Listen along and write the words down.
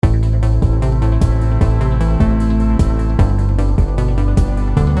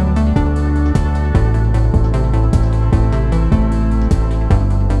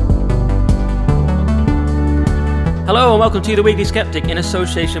Welcome to The Weekly Skeptic in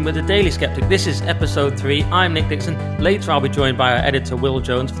association with The Daily Skeptic. This is episode 3. I'm Nick Dixon. Later I'll be joined by our editor Will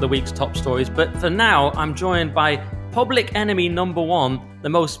Jones for the week's top stories. But for now, I'm joined by public enemy number 1, the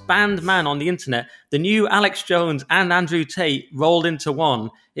most banned man on the internet. The new Alex Jones and Andrew Tate rolled into one.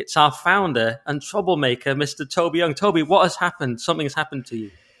 It's our founder and troublemaker, Mr. Toby Young. Toby, what has happened? Something has happened to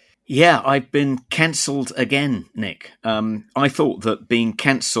you. Yeah, I've been cancelled again, Nick. I thought that being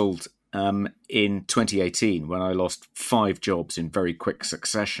cancelled in 2018, when I lost 5 jobs in very quick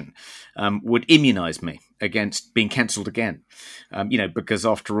succession, would immunise me against being cancelled again. Because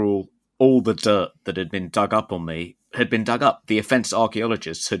after all the dirt that had been dug up on me had been dug up. The offence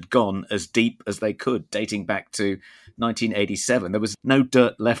archaeologists had gone as deep as they could, dating back to 1987. There was no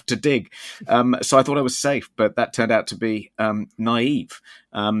dirt left to dig. So I thought I was safe, but that turned out to be naive.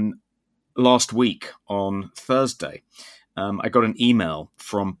 Last week on Thursday, I got an email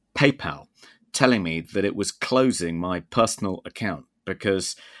from PayPal telling me that it was closing my personal account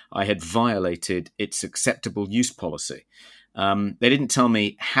because I had violated its acceptable use policy. They didn't tell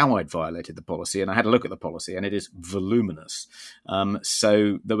me how I'd violated the policy, and I had a look at the policy, and it is voluminous.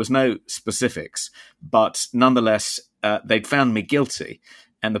 So there was no specifics, but nonetheless, they'd found me guilty,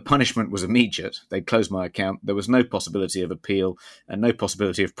 and the punishment was immediate. They'd closed my account. There was no possibility of appeal and no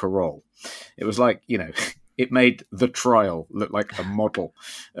possibility of parole. It was like, it made the trial look like a model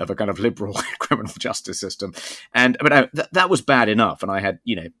of a kind of liberal criminal justice system. But that was bad enough. And I had,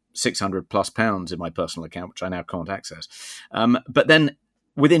 £600+ in my personal account, which I now can't access. But then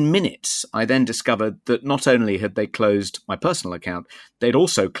within minutes, I then discovered that not only had they closed my personal account, they'd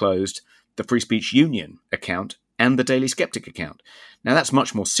also closed the Free Speech Union account and the Daily Skeptic account. Now, that's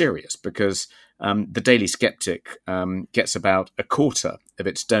much more serious because the Daily Skeptic gets about a quarter of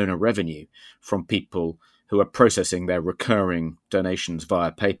its donor revenue from people who are processing their recurring donations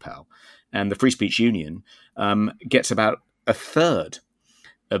via PayPal. And the Free Speech Union gets about a third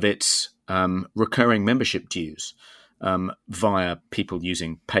of its recurring membership dues via people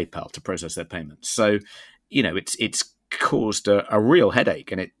using PayPal to process their payments. So, it's caused a real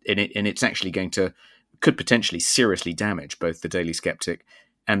headache, and it's actually could potentially seriously damage both the Daily Skeptic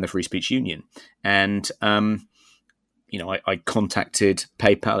and the Free Speech Union. And I contacted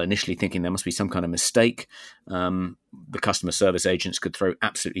PayPal initially thinking there must be some kind of mistake. The customer service agents could throw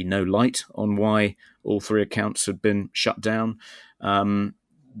absolutely no light on why all 3 accounts had been shut down.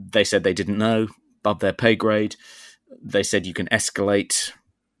 They said they didn't know, above their pay grade. They said you can escalate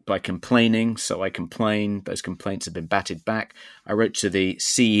by complaining. So I complained. Those complaints have been batted back. I wrote to the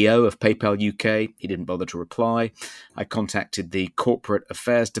CEO of PayPal UK. He didn't bother to reply. I contacted the corporate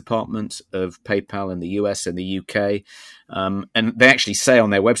affairs department of PayPal in the US and the UK. And they actually say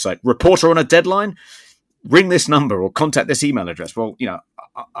on their website, reporter on a deadline, ring this number or contact this email address. Well,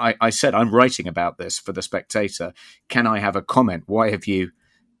 I said, I'm writing about this for The Spectator. Can I have a comment? Why have you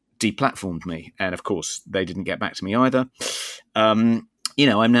deplatformed me? And of course, they didn't get back to me either. I'm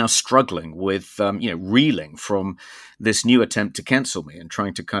now struggling with, reeling from this new attempt to cancel me and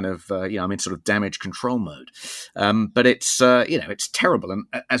trying to kind of, I'm in sort of damage control mode. But it's terrible. And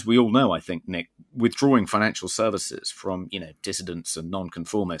as we all know, I think, Nick, withdrawing financial services from, dissidents and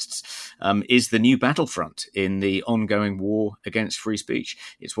nonconformists is the new battlefront in the ongoing war against free speech.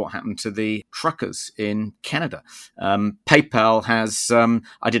 It's what happened to the truckers in Canada. PayPal has,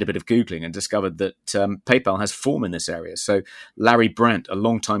 I did a bit of Googling and discovered that PayPal has form in this area. So Larry Brandt, a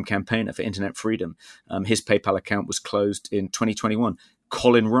long-time campaigner for internet freedom, his PayPal account was closed in 2021.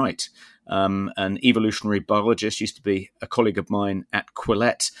 Colin Wright, an evolutionary biologist, used to be a colleague of mine at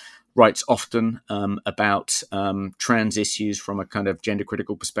Quillette, writes often about trans issues from a kind of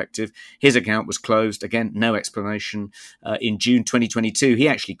gender-critical perspective. His account was closed. Again, no explanation. In June 2022, he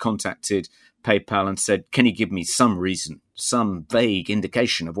actually contacted PayPal and said, can you give me some reason, some vague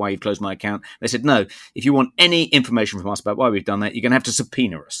indication of why you've closed my account? They said, no, if you want any information from us about why we've done that, you're going to have to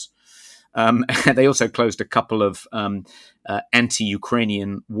subpoena us. They also closed a couple of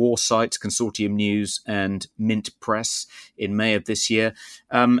anti-Ukrainian war sites, Consortium News and Mint Press, in May of this year.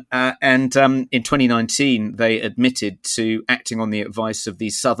 And in 2019, they admitted to acting on the advice of the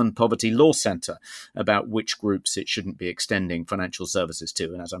Southern Poverty Law Centre about which groups it shouldn't be extending financial services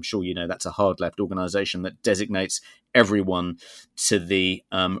to. And as I'm sure you know, that's a hard left organisation that designates everyone to the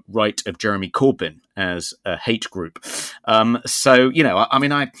right of Jeremy Corbyn as a hate group.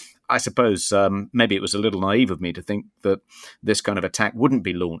 I suppose maybe it was a little naive of me to think that this kind of attack wouldn't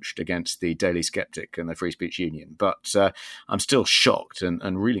be launched against the Daily Skeptic and the Free Speech Union, but I'm still shocked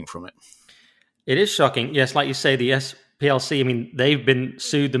and reeling from it. It is shocking. Yes, like you say, the SPLC, they've been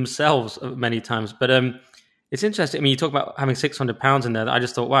sued themselves many times, but it's interesting. You talk about having £600 in there. I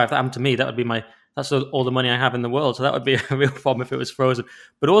just thought, wow, if that happened to me, that would be my That's all the money I have in the world. So that would be a real problem if it was frozen.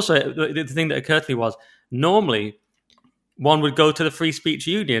 But also, the thing that occurred to me was, normally one would go to the Free Speech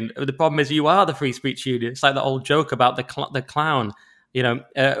Union. The problem is you are the Free Speech Union. It's like the old joke about the clown.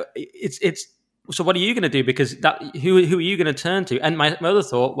 It's so what are you going to do? Because who are you going to turn to? And my other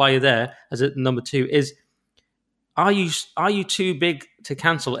thought while you're there, as a number two, is are you too big to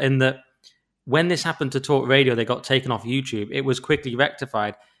cancel? In that, when this happened to Talk Radio, they got taken off YouTube. It was quickly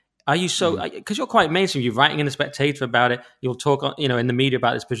rectified. Are you so? Because you're quite mainstream. You're writing in the Spectator about it. You'll talk in the media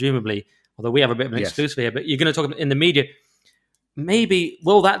about this, presumably. Although we have a bit of an exclusive here, but you're going to talk in the media. Maybe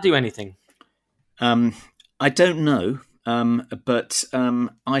will that do anything? I don't know. But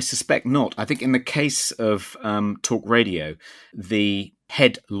I suspect not. I think in the case of Talk Radio, the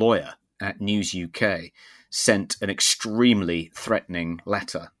head lawyer at News UK sent an extremely threatening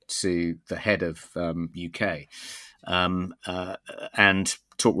letter to the head of UK. And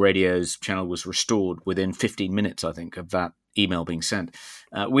Talk Radio's channel was restored within 15 minutes, I think, of that email being sent.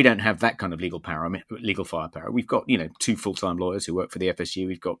 We don't have that kind of legal firepower. We've got, 2 full-time lawyers who work for the FSU.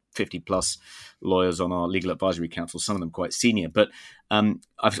 We've got 50 plus lawyers on our legal advisory council, some of them quite senior. But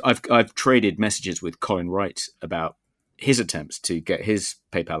I've traded messages with Colin Wright about his attempts to get his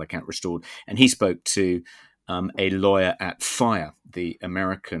PayPal account restored, and he spoke to a lawyer at FIRE, the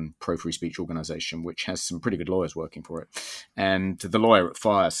American pro-free speech organization, which has some pretty good lawyers working for it. And the lawyer at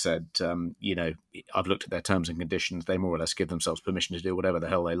FIRE said, I've looked at their terms and conditions. They more or less give themselves permission to do whatever the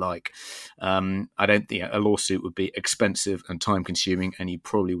hell they like. I don't think a lawsuit would be expensive and time-consuming, and you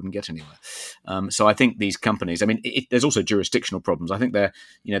probably wouldn't get anywhere. So I think these companies, there's also jurisdictional problems. I think their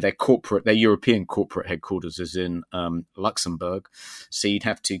European corporate headquarters is in Luxembourg. So you'd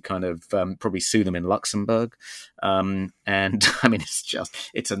have to kind of probably sue them in Luxembourg.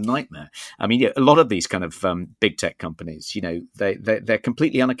 It's a nightmare. A lot of these kind of big tech companies, they're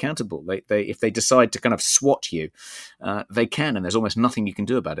completely unaccountable. They if they decide to kind of swat you, they can, and there's almost nothing you can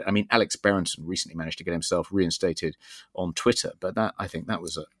do about it. Alex Berenson recently managed to get himself reinstated on Twitter, but I think that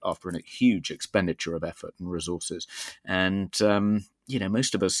was after a huge expenditure of effort and resources. And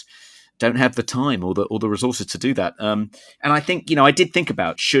most of us don't have the time or the resources to do that. And I think, I did think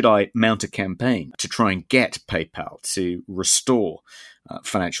about, should I mount a campaign to try and get PayPal to restore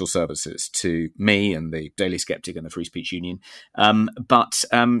financial services to me and the Daily Skeptic and the Free Speech Union. But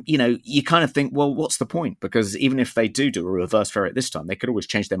you kind of think, well, what's the point? Because even if they do a reverse ferret this time, they could always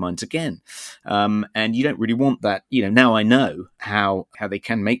change their minds again. And you don't really want that. Now I know how they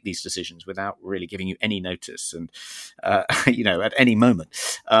can make these decisions without really giving you any notice and, at any moment.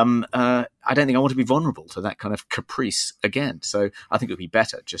 I don't think I want to be vulnerable to that kind of caprice again. So I think it would be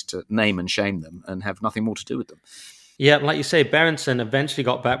better just to name and shame them and have nothing more to do with them. Yeah, like you say, Berenson eventually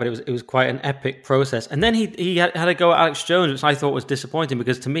got back, but it was quite an epic process. And then he had to go at Alex Jones, which I thought was disappointing,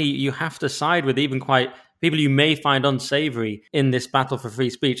 because to me, you have to side with even quite people you may find unsavory in this battle for free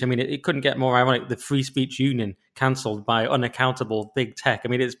speech. It couldn't get more ironic. The Free Speech Union cancelled by unaccountable big tech.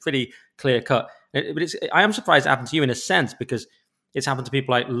 It's pretty clear cut. But I am surprised it happened to you in a sense, because it's happened to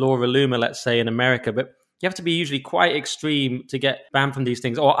people like Laura Loomer, let's say, in America. But you have to be usually quite extreme to get banned from these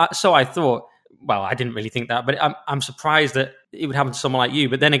things. Or so I thought. Well, I didn't really think that, but I'm surprised that it would happen to someone like you.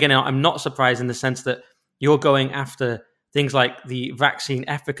 But then again, I'm not surprised in the sense that you're going after things like the vaccine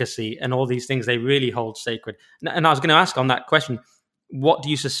efficacy and all these things they really hold sacred. And I was going to ask on that question, what do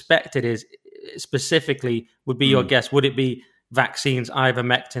you suspect it is specifically would be your guess? Would it be vaccines,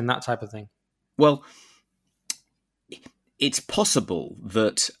 ivermectin, that type of thing? Well, it's possible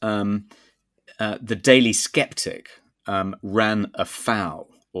that the Daily Skeptic ran afoul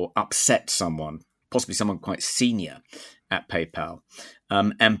or upset someone, possibly someone quite senior at PayPal.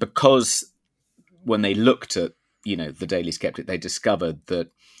 And because when they looked at, the Daily Skeptic, they discovered that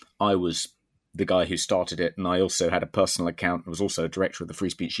I was the guy who started it, and I also had a personal account, and was also a director of the Free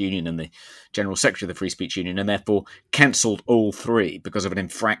Speech Union and the General Secretary of the Free Speech Union, and therefore cancelled all three because of an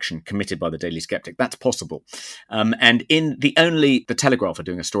infraction committed by the Daily Skeptic. That's possible. And in the Telegraph are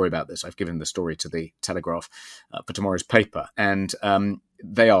doing a story about this. I've given the story to the Telegraph for tomorrow's paper, and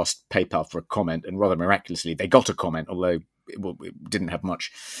they asked PayPal for a comment, and rather miraculously, they got a comment, although it didn't have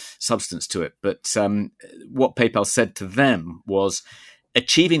much substance to it. But what PayPal said to them was,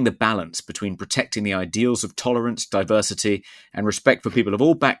 achieving the balance between protecting the ideals of tolerance, diversity, and respect for people of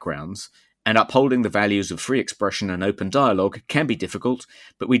all backgrounds, and upholding the values of free expression and open dialogue can be difficult,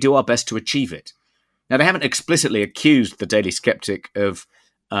 but we do our best to achieve it. Now, they haven't explicitly accused the Daily Skeptic of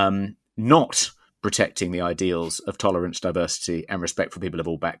not protecting the ideals of tolerance, diversity, and respect for people of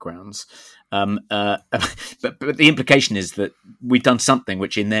all backgrounds. But the implication is that we've done something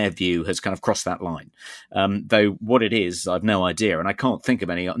which, in their view, has kind of crossed that line. Though what it is, I've no idea, and I can't think of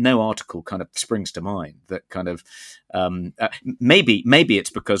no article kind of springs to mind that kind of maybe it's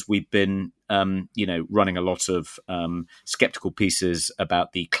because we've been running a lot of skeptical pieces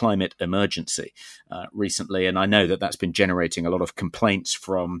about the climate emergency recently, and I know that that's been generating a lot of complaints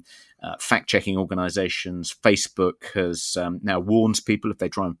from fact-checking organizations. Facebook has now warns people if they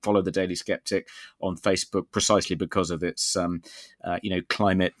try and follow the Daily Skeptic on Facebook, precisely because of its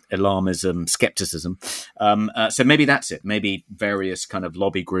climate alarmism, skepticism. So maybe that's it. Maybe various kind of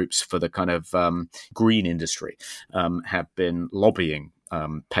lobby groups for the kind of green industry have been lobbying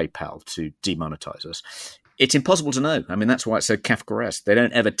PayPal to demonetize us. It's impossible to know. I mean, that's why it's so Kafkaesque. They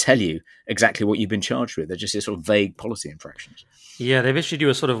don't ever tell you exactly what you've been charged with. They're just these sort of vague policy infractions. Yeah, they've issued you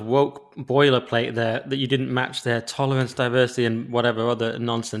a sort of woke boilerplate there that you didn't match their tolerance, diversity, and whatever other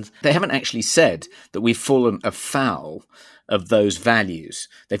nonsense. They haven't actually said that we've fallen afoul of those values.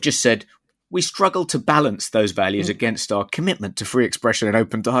 They've just said, we struggle to balance those values against our commitment to free expression and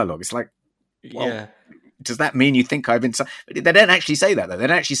open dialogue. It's like, well, yeah. Does that mean you think I've been... They don't actually say that, though. They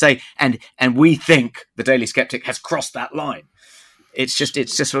don't actually say, and we think the Daily Skeptic has crossed that line.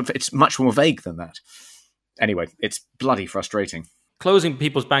 It's much more vague than that. Anyway, it's bloody frustrating. Closing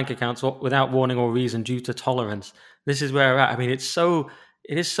people's bank accounts without warning or reason due to tolerance. This is where we're at. I mean, it is so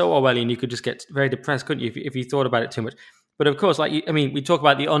Orwellian. You could just get very depressed, couldn't you, if you thought about it too much? But of course, we talk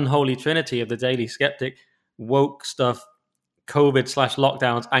about the unholy trinity of the Daily Skeptic: woke stuff,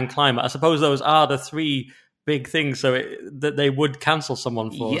 COVID/lockdowns, and climate. I suppose those are the three big things that they would cancel someone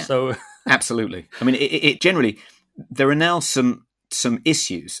for. Yeah, so absolutely. I mean, it generally, there are now some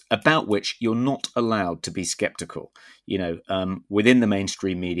issues about which you're not allowed to be skeptical, within the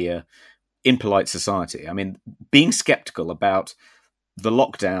mainstream media, in polite society. I mean, being skeptical about the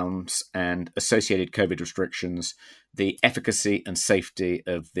lockdowns and associated COVID restrictions, the efficacy and safety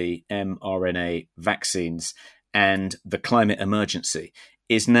of the mRNA vaccines, and the climate emergency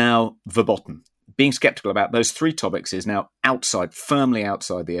is now verboten. Being skeptical about those three topics is now firmly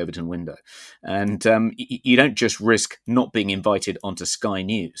outside the Overton window. And you don't just risk not being invited onto Sky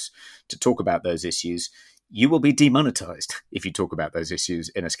News to talk about those issues. You will be demonetized if you talk about those issues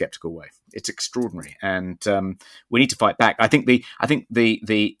in a skeptical way. It's extraordinary, and we need to fight back. I think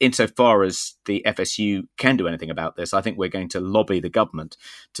the insofar as the FSU can do anything about this, I think we're going to lobby the government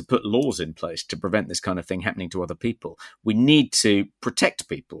to put laws in place to prevent this kind of thing happening to other people. We need to protect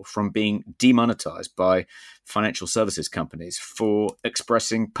people from being demonetized by financial services companies for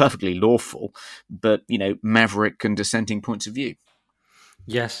expressing perfectly lawful, but maverick and dissenting points of view.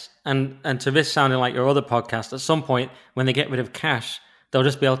 Yes, and to this sounding like your other podcast, at some point when they get rid of cash, they'll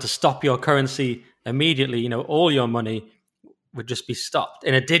just be able to stop your currency immediately. All your money would just be stopped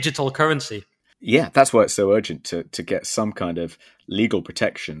in a digital currency. Yeah, that's why it's so urgent to get some kind of legal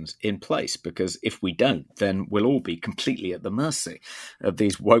protections in place, because if we don't, then we'll all be completely at the mercy of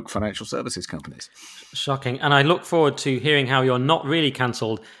these woke financial services companies. Shocking. And I look forward to hearing how you're not really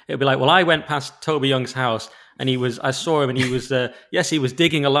cancelled. It'll be like, well, I went past Toby Young's house and I saw him and he was, he was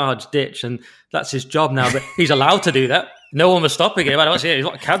digging a large ditch, and that's his job now, but he's allowed to do that. No one was stopping him. I don't see it. He's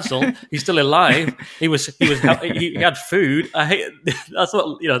not cancelled. He's still alive. He had food. I hate, that's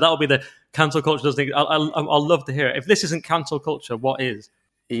what, that'll be the cancel culture does things. I'll love to hear it. If this isn't cancel culture, what is?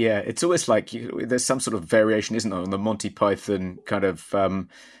 Yeah, it's always like there's some sort of variation, isn't there, on the Monty Python kind of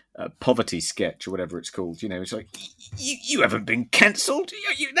poverty sketch or whatever it's called. It's like, you haven't been cancelled.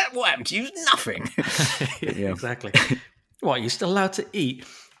 What happened to you? Nothing. Yeah. Exactly. What, you're still allowed to eat?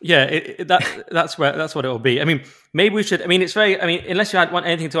 Yeah, that's what it'll be. I mean, maybe we should. I mean, it's very. I mean, unless you want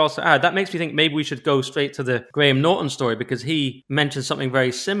anything to also add, that makes me think maybe we should go straight to the Graham Norton story, because he mentioned something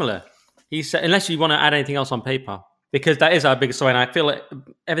very similar. He said, unless you want to add anything else on PayPal, because that is our biggest story, and I feel like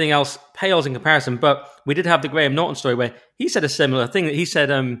everything else pales in comparison. But we did have the Graham Norton story where he said a similar thing. That he said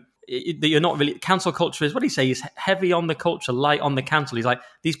that you're not really, cancel culture is, what did he say? He's heavy on the culture, light on the cancel. He's like,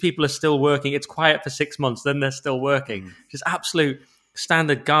 these people are still working. It's quiet for 6 months, then they're still working. Just absolute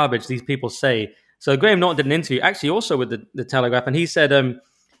standard garbage these people say. So Graham Norton did an interview, actually also with the Telegraph, and he said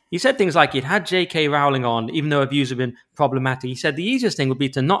things like, you'd had J.K. Rowling on, even though her views have been problematic. He said the easiest thing would be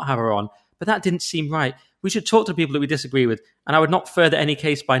to not have her on, but that didn't seem right. We should talk to people that we disagree with, and I would not further any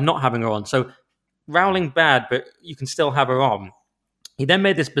case by not having her on. So Rowling bad, but you can still have her on. He then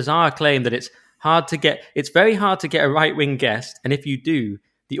made this bizarre claim that it's very hard to get a right-wing guest, and if you do,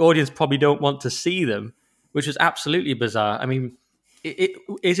 the audience probably don't want to see them, which was absolutely bizarre. I mean,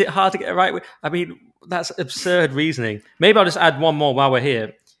 is it hard to get a right-wing? I mean, that's absurd reasoning. Maybe I'll just add one more while we're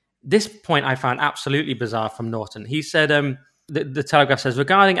here. This point I found absolutely bizarre from Norton. He said, the Telegraph says,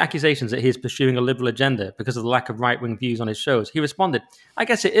 regarding accusations that he is pursuing a liberal agenda because of the lack of right-wing views on his shows, he responded, I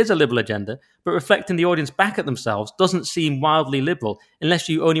guess it is a liberal agenda, but reflecting the audience back at themselves doesn't seem wildly liberal unless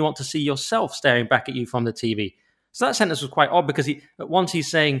you only want to see yourself staring back at you from the TV. So that sentence was quite odd because at once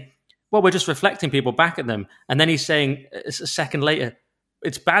he's saying, well, we're just reflecting people back at them. And then he's saying a second later,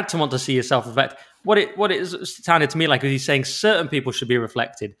 it's bad to want to see yourself reflect. What it sounded to me like is he's saying certain people should be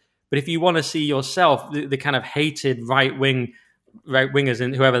reflected. But if you want to see yourself, the kind of hated right-wingers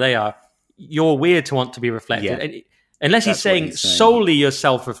and whoever they are, you're weird to want to be reflected. Yeah. And unless he's saying solely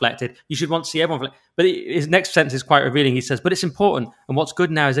yourself reflected, you should want to see everyone reflected. But his next sentence is quite revealing. He says, but it's important. And what's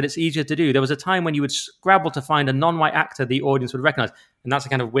good now is that it's easier to do. There was a time when you would scrabble to find a non-white actor the audience would recognize. And that's a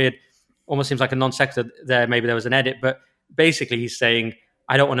kind of weird, almost seems like a non sequitur there. Maybe there was an edit. But basically he's saying,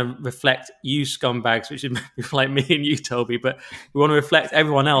 I don't want to reflect you scumbags, which is like me and you, Toby, but we want to reflect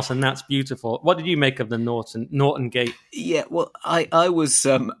everyone else, and that's beautiful. What did you make of the Norton Gate? Yeah, well, I was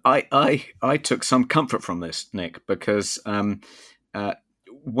I took some comfort from this, Nick, because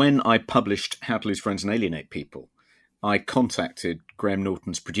when I published How to Lose Friends and Alienate People, I contacted Graham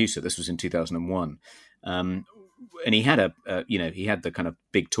Norton's producer. This was in 2001. And he had he had the kind of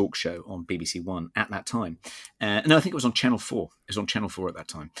big talk show on BBC One at that time. No, I think it was on Channel 4. It was on Channel 4 at that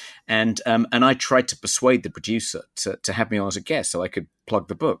time. And I tried to persuade the producer to have me on as a guest so I could plug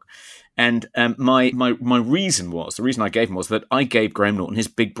the book. And my reason I gave him was that I gave Graham Norton his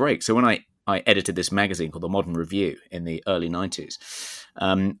big break. So when I edited this magazine called The Modern Review in the early 90s,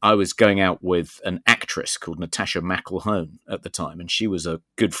 I was going out with an actress called Natasha McElhone at the time, and she was a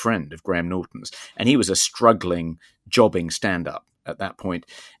good friend of Graham Norton's, and he was a struggling, jobbing stand-up at that point.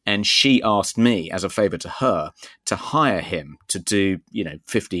 And she asked me, as a favour to her, to hire him to do,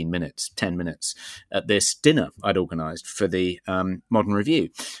 15 minutes, 10 minutes at this dinner I'd organised for the Modern Review.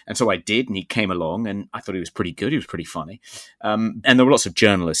 And so I did, and he came along, and I thought he was pretty good. He was pretty funny. And there were lots of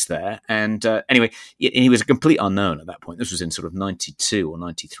journalists there. And anyway, he was a complete unknown at that point. This was in sort of 92 or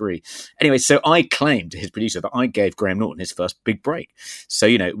 93. Anyway, so I claimed to his producer that I gave Graham Norton his first big break. So,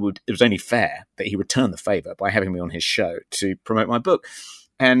 it was only fair that he returned the favour by having me on his show to promote my book.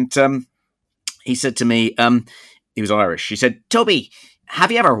 And he said to me, he was Irish. He said, Toby,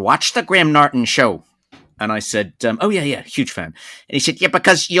 have you ever watched the Graham Norton show? And I said, oh, yeah, huge fan. And he said, yeah,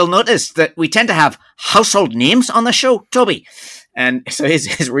 because you'll notice that we tend to have household names on the show, Toby. And so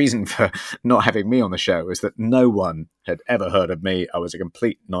his reason for not having me on the show was that no one had ever heard of me. I was a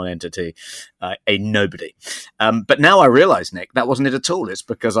complete non-entity, a nobody. But now I realise, Nick, that wasn't it at all. It's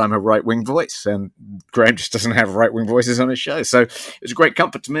because I'm a right-wing voice, and Graham just doesn't have right-wing voices on his show. So it was a great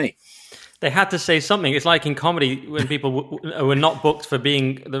comfort to me. They had to say something. It's like in comedy when people were not booked for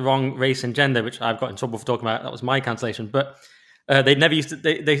being the wrong race and gender, which I've got in trouble for talking about. That was my cancellation. But they never used to.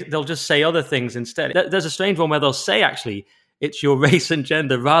 They'll just say other things instead. There's a strange one where they'll say, actually, it's your race and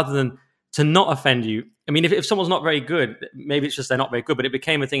gender rather than to not offend you. I mean, if someone's not very good, maybe it's just they're not very good, but it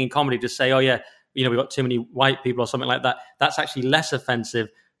became a thing in comedy to say, oh, yeah, we've got too many white people or something like that. That's actually less offensive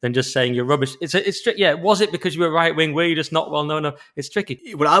than just saying you're rubbish. It's yeah. Was it because you were right wing? Were you just not well known enough? It's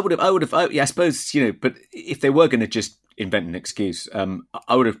tricky. Well, I suppose, but if they were going to just invent an excuse,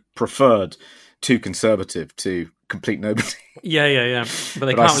 I would have preferred too conservative to complete nobody. Yeah. But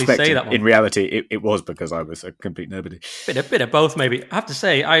they can't really say that one. In reality, it was because I was a complete nobody. Bit of both, maybe. I have to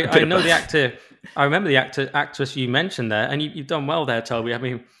say, I know the actor. I remember the actress you mentioned there, and you've done well there, Toby. I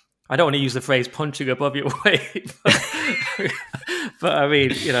mean, I don't want to use the phrase punching above your weight, but I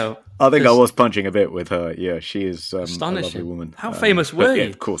mean, I think I was punching a bit with her. Yeah, she is astonishing. A lovely woman. How famous were you? Yeah,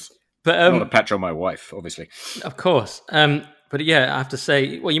 of course. But not a patch on my wife, obviously. Of course. But yeah, I have to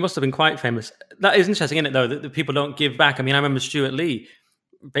say, well, you must have been quite famous. That is interesting, isn't it, though, that the people don't give back. I mean, I remember Stuart Lee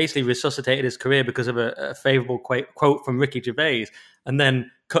basically resuscitated his career because of a favourable quote from Ricky Gervais, and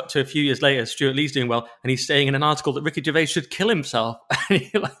then cut to a few years later, Stuart Lee's doing well, and he's saying in an article that Ricky Gervais should kill himself. And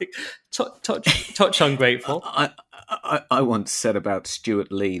you're like, touch ungrateful. I once said about Stuart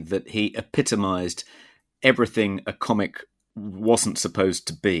Lee that he epitomised everything a comic wasn't supposed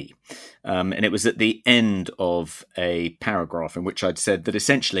to be. And it was at the end of a paragraph in which I'd said that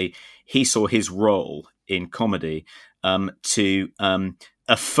essentially he saw his role in comedy to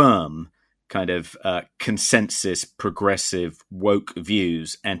affirm kind of consensus, progressive, woke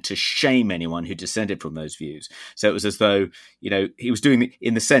views, and to shame anyone who dissented from those views. So it was as though, he was doing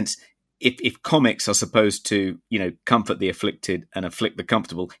in the sense, if comics are supposed to, comfort the afflicted and afflict the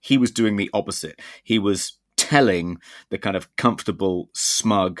comfortable, he was doing the opposite. He was telling the kind of comfortable,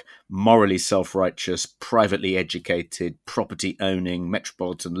 smug, morally self-righteous, privately educated, property-owning,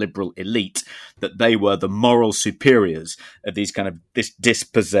 metropolitan liberal elite that they were the moral superiors of this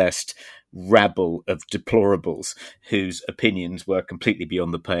dispossessed rabble of deplorables whose opinions were completely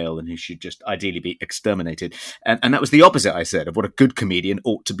beyond the pale and who should just ideally be exterminated. And that was the opposite, I said, of what a good comedian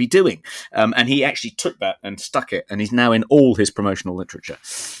ought to be doing. And he actually took that and stuck it, and he's now in all his promotional literature.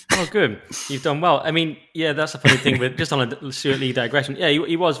 Oh, good. You've done well. I mean, yeah, that's a funny thing, but just on a Stuart Lee digression, yeah,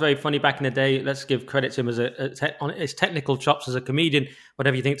 he was very funny back in the day. Let's give credit to him on his technical chops as a comedian,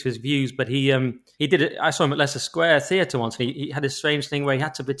 whatever you think to his views. But he did it. I saw him at Leicester Square Theatre once, and he had this strange thing where he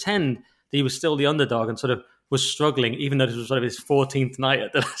had to pretend that he was still the underdog and sort of was struggling, even though this was sort of his 14th night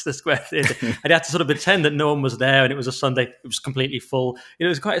at the Leicester Square Theatre. And he had to sort of pretend that no one was there, and it was a Sunday. It was completely full. It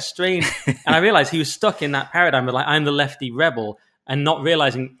was quite a strange... And I realised he was stuck in that paradigm of, like, I'm the lefty rebel, and not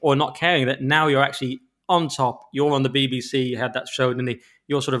realising or not caring that now you're actually on top. You're on the BBC. You had that show, and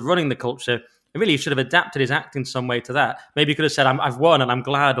you're sort of running the culture. And really, he should have adapted his act in some way to that. Maybe he could have said, I've won and I'm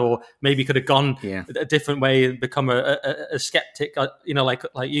glad, or maybe he could have gone a different way and become a skeptic,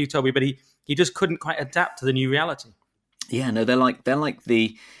 like you, Toby, but he just couldn't quite adapt to the new reality. Yeah, no, they're like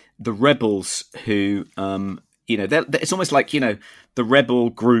the rebels who, it's almost like, the rebel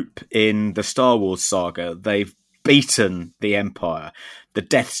group in the Star Wars saga. They've beaten the Empire. The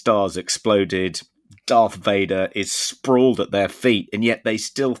Death Star's exploded. Darth Vader is sprawled at their feet, and yet they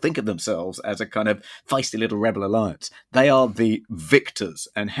still think of themselves as a kind of feisty little rebel alliance. They are the victors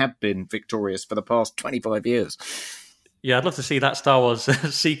and have been victorious for the past 25 years. Yeah, I'd love to see that Star Wars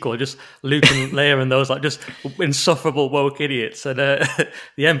sequel, just Luke and Leia and those like just insufferable woke idiots, and the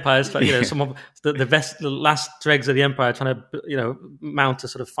Empire's some of the last dregs of the Empire trying to mount a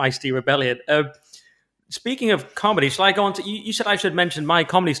sort of feisty rebellion. Speaking of comedy, shall I go on to... You said I should mention my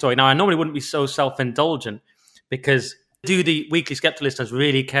comedy story. Now, I normally wouldn't be so self-indulgent because do the Weekly Skeptic listeners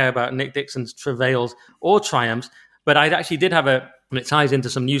really care about Nick Dixon's travails or triumphs? But I actually did have and it ties into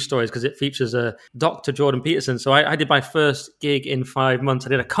some news stories because it features Dr. Jordan Peterson. So I did my first gig in 5 months. I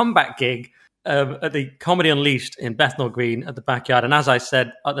did a comeback gig at the Comedy Unleashed in Bethnal Green at the Backyard. And as I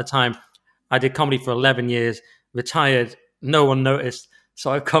said at the time, I did comedy for 11 years, retired, no one noticed. So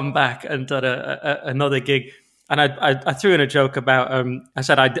I've come back and done another gig, and I threw in a joke about. I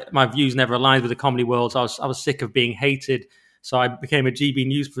said my views never aligned with the comedy world. So I was sick of being hated, so I became a GB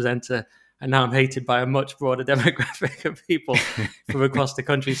News presenter, and now I'm hated by a much broader demographic of people from across the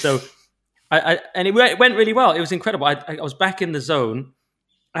country. So and it went really well. It was incredible. I was back in the zone,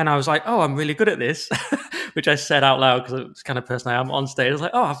 and I was like, "Oh, I'm really good at this," which I said out loud because it's the kind of person I am on stage. I was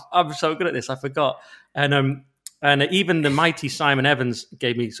like, "Oh, I'm so good at this. I forgot." And even the mighty Simon Evans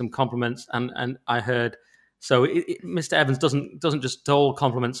gave me some compliments, and I heard. So Mr. Evans doesn't just dole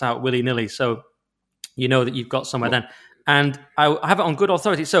compliments out willy-nilly. So you know that you've got somewhere then. And I have it on good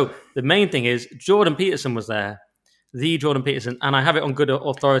authority. So the main thing is Jordan Peterson was there, the Jordan Peterson, and I have it on good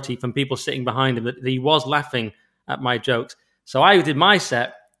authority from people sitting behind him that he was laughing at my jokes. So I did my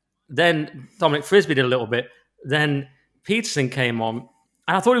set. Then Dominic Frisby did a little bit. Then Peterson came on,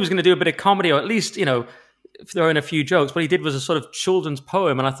 and I thought he was going to do a bit of comedy, or at least, throw in a few jokes. What he did was a sort of children's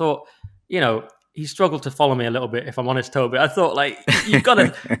poem, and I thought, he struggled to follow me a little bit, if I'm honest, Toby. I thought, like, you've got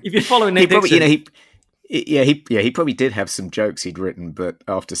to, if you're following Nick Dixon... he probably did have some jokes he'd written, but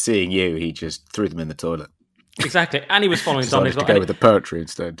after seeing you, he just threw them in the toilet. Exactly, and he was following Dominic. To go with the poetry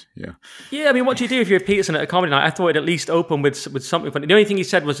instead, yeah. Yeah, I mean, what do you do if you're Peterson at a comedy night? I thought it'd at least open with something funny. The only thing he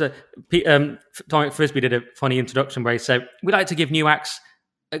said was Dominic Frisby did a funny introduction where he said, we like to give new acts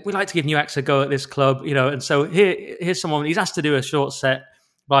a go at this club, and so here's someone, he's asked to do a short set,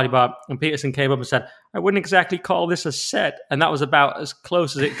 blah, blah, blah, and Peterson came up and said, I wouldn't exactly call this a set, and that was about as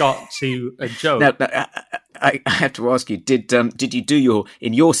close as it got to a joke. Now, I have to ask you, did you do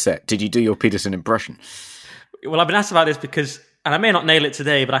your Peterson impression? Well, I've been asked about this because, and I may not nail it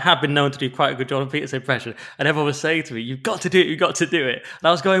today, but I have been known to do quite a good Jordan Peterson impression. And everyone was saying to me, "You've got to do it." And I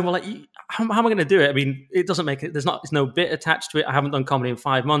was going, "Well, like, how am I going to do it? I mean, it doesn't make it. There's no bit attached to it. I haven't done comedy in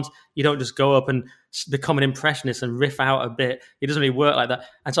 5 months. You don't just go up and become an impressionist and riff out a bit. It doesn't really work like that."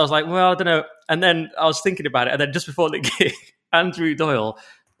 And so I was like, "Well, I don't know." And then I was thinking about it, and then just before the gig,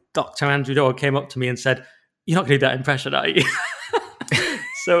 Dr. Andrew Doyle, came up to me and said, "You're not going to do that impression, are you?"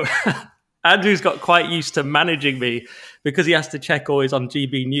 So. Andrew's got quite used to managing me because he has to check always on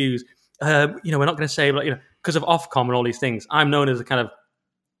GB News. We're not going to say, but because of Ofcom and all these things, I'm known as a kind of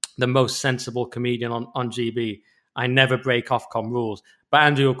the most sensible comedian on GB. I never break Ofcom rules. But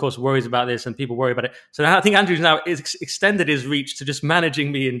Andrew, of course, worries about this, and people worry about it. So I think Andrew's now extended his reach to just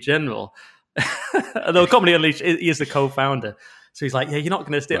managing me in general. Although Comedy Unleashed, he is the co-founder. So he's like, "Yeah, you're not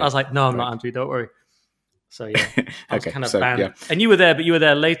going to steal." I was like, "No, I'm not, Andrew. Don't worry." So yeah, I was Okay, kind of so, banned. yeah. And you were there, but you were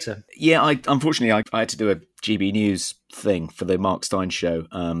there later. Yeah, unfortunately I had to do a GB News thing for the Mark Stein show.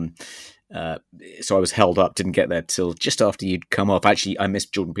 So I was held up, didn't get there till just after you'd come off. Actually, I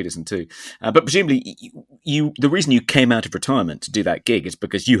missed Jordan Peterson too. But presumably, the reason you came out of retirement to do that gig is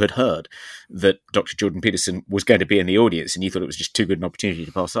because you had heard that Dr. Jordan Peterson was going to be in the audience, and you thought it was just too good an opportunity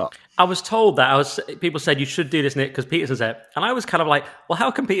to pass up. I was told that. People said you should do this, Nick, because Peterson's there, and I was kind of like, well,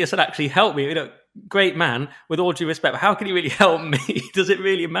 how can Peterson actually help me? Great man, with all due respect, but how can he really help me? Does it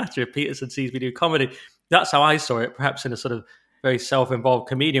really matter if Peterson sees me do comedy? That's how I saw it, perhaps in a sort of very self-involved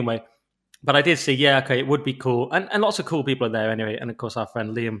comedian way. But I did see, it would be cool. And lots of cool people are there anyway. And of course, our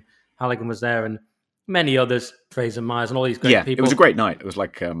friend Liam Halligan was there and many others, Fraser Myers and all these great people. Yeah, it was a great night. It was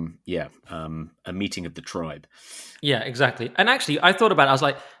like, a meeting of the tribe. Yeah, exactly. And actually, I thought about it. I was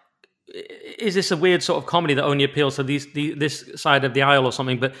like, is this a weird sort of comedy that only appeals to this side of the aisle or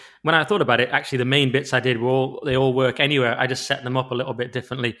something? But when I thought about it, actually, the main bits I did they all work anywhere. I just set them up a little bit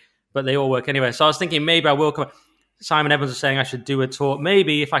differently, but they all work anywhere. So I was thinking maybe I will come. Simon Evans was saying I should do a tour.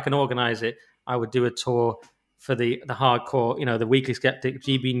 Maybe if I can organise it, I would do a tour for the hardcore, the Weekly Skeptic,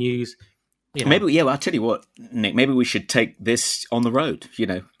 GB News. Maybe, I'll tell you what, Nick. Maybe we should take this on the road.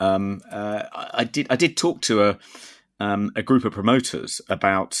 I did talk to a group of promoters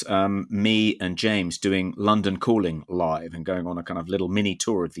about me and James doing London Calling live and going on a kind of little mini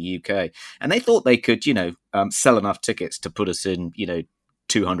tour of the UK, and they thought they could, sell enough tickets to put us in,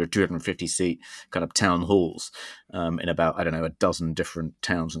 200, 250 seat kind of town halls in about, I don't know, a dozen different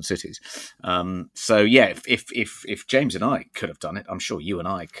towns and cities. So yeah, if James and I could have done it, I'm sure you and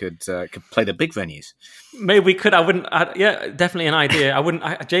I could play the big venues. Maybe we could. Definitely an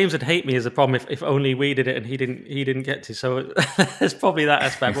idea. James would hate me as a problem if only we did it and he didn't get to. So there's probably that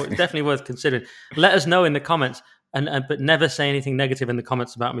aspect, but it's definitely worth considering. Let us know in the comments, but never say anything negative in the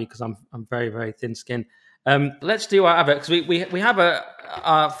comments about me because I'm very, very thin-skinned. Let's do our advert because we have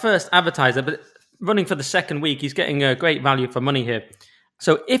our first advertiser, but running for the second week. He's getting a great value for money here.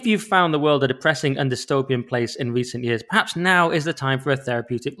 So if you've found the world a depressing and dystopian place in recent years, perhaps now is the time for a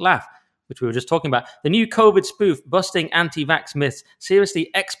therapeutic laugh, which we were just talking about. The new COVID spoof, Busting Anti-Vax Myths, Seriously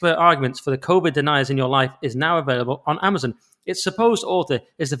Expert Arguments for the COVID Deniers in Your Life, is now available on Amazon. Its supposed author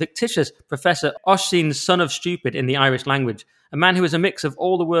is the fictitious Professor Oisin, son of stupid in the Irish language, a man who is a mix of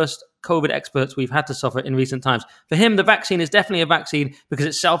all the worst COVID experts we've had to suffer in recent times. For him, the vaccine is definitely a vaccine because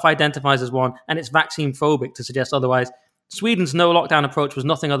it self-identifies as one, and it's vaccine-phobic to suggest otherwise. Sweden's no-lockdown approach was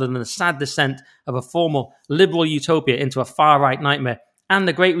nothing other than the sad descent of a formal liberal utopia into a far-right nightmare. And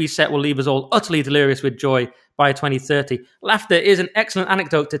the Great Reset will leave us all utterly delirious with joy by 2030. Laughter is an excellent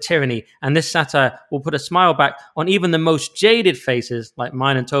antidote to tyranny, and this satire will put a smile back on even the most jaded faces, like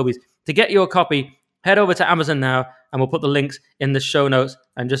mine and Toby's. To get your copy, head over to Amazon now, and we'll put the links in the show notes.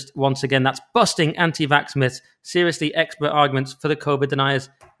 And just once again, that's Busting Anti-Vax Myths, Seriously Expert Arguments for the COVID Deniers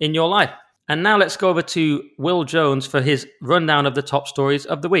in Your Life. And now let's go over to Will Jones for his rundown of the top stories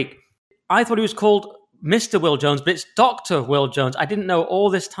of the week. I thought he was called Mr. Will Jones, but it's Dr. Will Jones. I didn't know all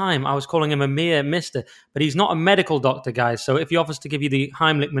this time I was calling him a mere Mr., but he's not a medical doctor, guys. So if he offers to give you the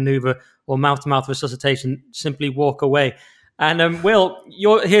Heimlich maneuver or mouth-to-mouth resuscitation, simply walk away. And Will,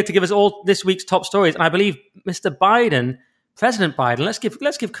 you're here to give us all this week's top stories. And I believe Mr. Biden, President Biden, let's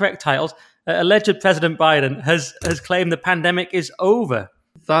give correct titles. Alleged President Biden has claimed the pandemic is over.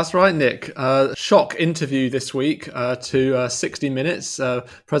 That's right, Nick. Shock interview this week to 60 Minutes.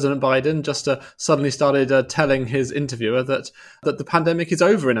 President Biden just suddenly started telling his interviewer that the pandemic is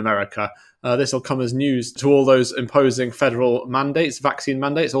over in America. This will come as news to all those imposing federal mandates, vaccine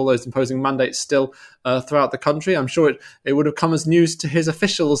mandates, all those imposing mandates still throughout the country. I'm sure it would have come as news to his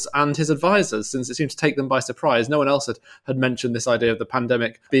officials and his advisors, since it seemed to take them by surprise. No one else had mentioned this idea of the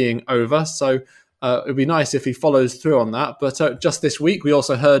pandemic being over. So it would be nice if he follows through on that. But just this week, we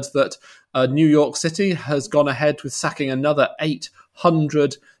also heard that New York City has gone ahead with sacking another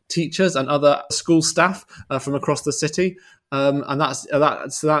 800 teachers and other school staff from across the city. And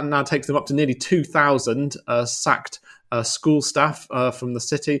that now takes them up to nearly 2,000 sacked school staff from the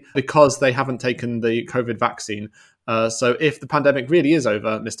city because they haven't taken the COVID vaccine. So if the pandemic really is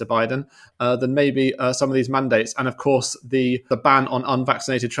over, Mr. Biden, then maybe some of these mandates and, of course, the ban on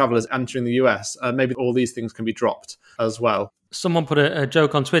unvaccinated travellers entering the US, maybe all these things can be dropped as well. Someone put a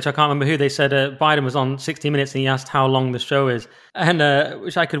joke on Twitter, I can't remember who, they said Biden was on 60 Minutes and he asked how long the show is, and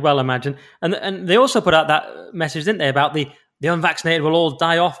which I could well imagine. And they also put out that message, didn't they, about the unvaccinated will all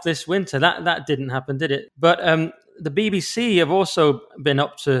die off this winter. That didn't happen, did it? But the BBC have also been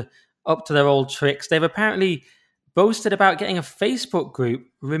up to their old tricks. They've apparently boasted about getting a Facebook group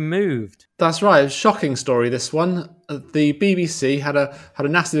removed. That's right. A shocking story, this one. The BBC had a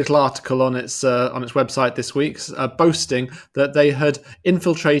nasty little article on its website this week, boasting that they had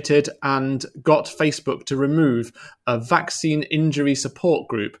infiltrated and got Facebook to remove a vaccine injury support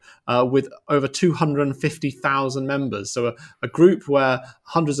group with over 250,000 members. So a group where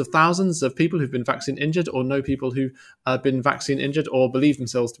hundreds of thousands of people who've been vaccine injured or know people who've been vaccine injured or believe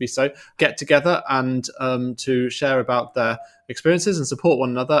themselves to be so get together and to share about their experiences and support one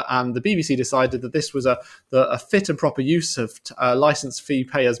another. And the BBC decided that this was a fit and proper use of license fee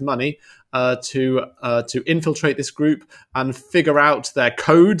payers' money to infiltrate this group and figure out their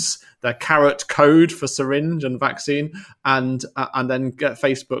codes, their carrot code for syringe and vaccine, and then get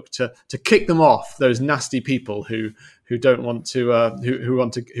Facebook to kick them off, those nasty people who don't want to who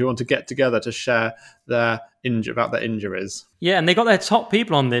want to get together to share their about their injuries. Yeah, and they got their top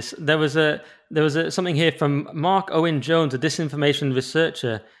people on this. There was something here from Mark Owen Jones, a disinformation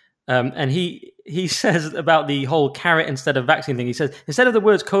researcher, and he says about the whole carrot instead of vaccine thing. He says, instead of the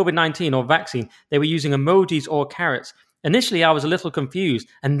words COVID-19 or vaccine, they were using emojis or carrots. Initially, I was a little confused,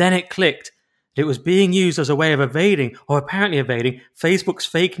 and then it clicked. It was being used as a way of evading, or apparently evading, Facebook's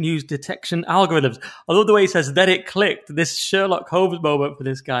fake news detection algorithms. I love the way he says, then it clicked. This Sherlock Holmes moment for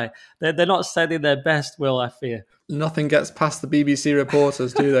this guy. They're not setting their best, Will, I fear. Nothing gets past the BBC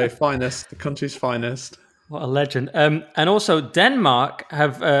reporters, do they? Finest, the country's finest. What a legend. And also Denmark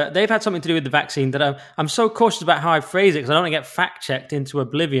they've had something to do with the vaccine that I'm so cautious about how I phrase it because I don't want to get fact-checked into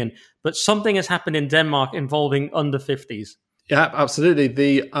oblivion. But something has happened in Denmark involving under 50s. Yeah, absolutely.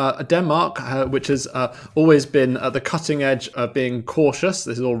 The Denmark, which has always been at the cutting edge of being cautious,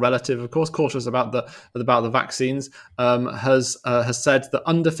 this is all relative, of course, cautious about the vaccines, has said that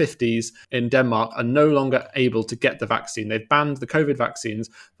under 50s in Denmark are no longer able to get the vaccine. They've banned the COVID vaccines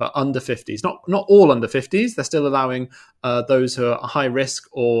for under 50s. Not all under 50s. They're still allowing those who are high risk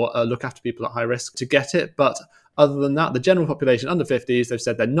or look after people at high risk to get it, but other than that, the general population under 50s, they've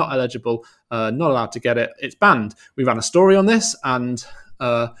said they're not eligible, not allowed to get it. It's banned. We ran a story on this, and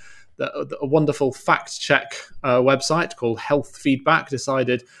a wonderful fact-check website called Health Feedback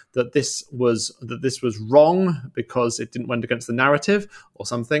decided that this was wrong because it went against the narrative or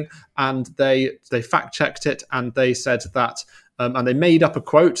something, and they fact-checked it, and they said that. And they made up a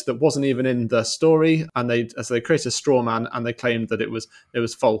quote that wasn't even in the story, and they created a straw man, and they claimed that it was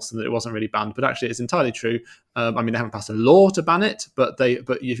false and that it wasn't really banned. But actually, it's entirely true. They haven't passed a law to ban it, but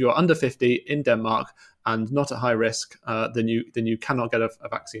if you're under 50 in Denmark and not at high risk, then you cannot get a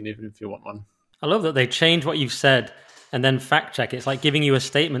vaccine even if you want one. I love that they change what you've said and then fact check it. It's like giving you a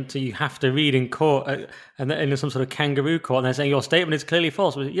statement that you have to read in court, and in some sort of kangaroo court, and they're saying your statement is clearly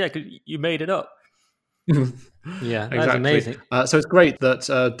false. Well, yeah, 'cause you made it up. Yeah, that's exactly. amazing. So it's great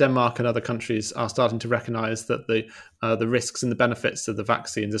that Denmark and other countries are starting to recognise that the risks and the benefits of the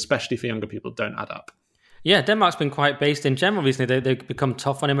vaccines, especially for younger people, don't add up. Yeah, Denmark's been quite based in general recently. They've become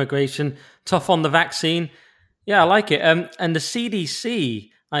tough on immigration, tough on the vaccine. Yeah, I like it. And the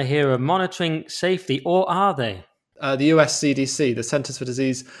CDC, I hear, are monitoring safety, or are they? The US CDC, the Centers for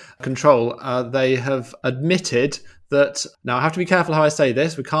Disease Control, they have admitted that, now I have to be careful how I say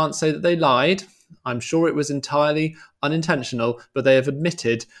this, we can't say that they lied. I'm sure it was entirely unintentional, but they have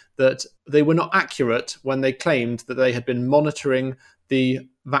admitted that they were not accurate when they claimed that they had been monitoring the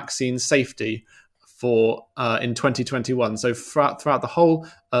vaccine safety for in 2021. So throughout the whole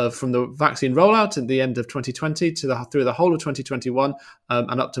from the vaccine rollout at the end of 2020 through the whole of 2021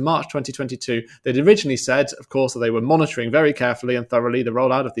 and up to March 2022, they'd originally said, of course, that they were monitoring very carefully and thoroughly the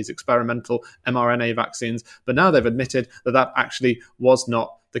rollout of these experimental mRNA vaccines. But now they've admitted that actually was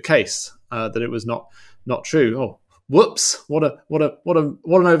not the case, that it was not true. Oh, whoops! What an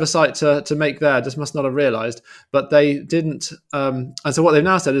oversight to make there. Just must not have realised. But they didn't. And so what they've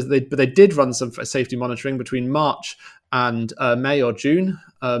now said is they did run some safety monitoring between March and May or June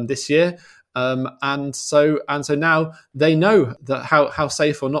this year. And so now they know that how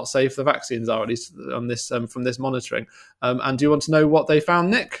safe or not safe the vaccines are, at least on this from this monitoring. And do you want to know what they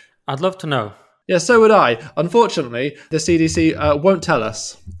found, Nick? I'd love to know. Yeah, so would I. Unfortunately, the CDC won't tell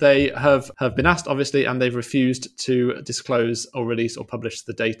us. They have been asked, obviously, and they've refused to disclose or release or publish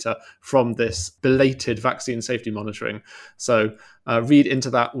the data from this belated vaccine safety monitoring. So read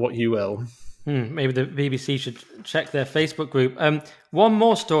into that what you will. Maybe the BBC should check their Facebook group. One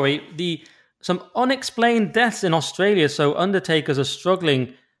more story. Some unexplained deaths in Australia. So undertakers are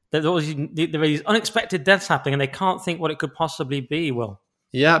struggling. There are these unexpected deaths happening, and they can't think what it could possibly be, Will.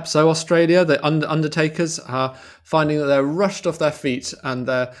 Yeah, so Australia, the undertakers are finding that they're rushed off their feet, and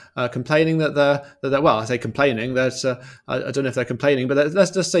they're complaining that they're well. I say complaining. There's I don't know if they're complaining, but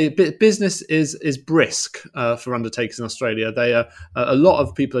let's just say business is brisk for undertakers in Australia. They a lot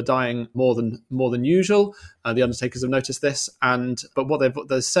of people are dying more than usual. The undertakers have noticed this, but what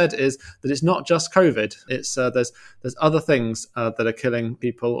they've said is that it's not just COVID. It's there's other things that are killing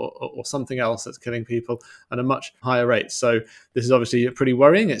people, or something else that's killing people at a much higher rate. So this is obviously pretty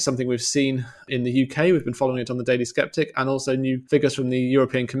worrying. It's something we've seen in the UK. We've been following it on the Daily Skeptic, and also new figures from the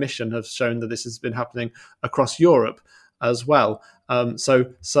European Commission have shown that this has been happening across Europe as well.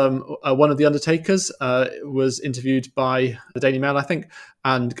 So one of the undertakers was interviewed by the Daily Mail, I think,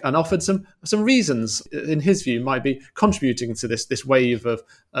 and offered some reasons, in his view, might be contributing to this wave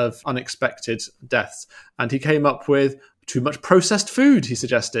of unexpected deaths. And he came up with too much processed food, he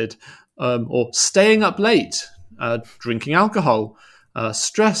suggested, or staying up late, drinking alcohol,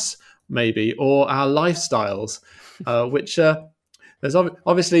 stress maybe, or our lifestyles, which... There's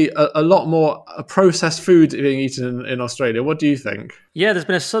obviously a lot more processed food being eaten in Australia. What do you think? Yeah, there's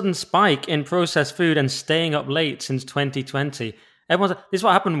been a sudden spike in processed food and staying up late since 2020. This is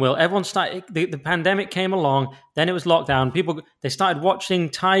what happened, Will. Everyone started. The pandemic came along, then it was lockdown. They started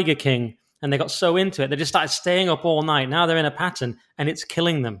watching Tiger King, and they got so into it, they just started staying up all night. Now they're in a pattern, and it's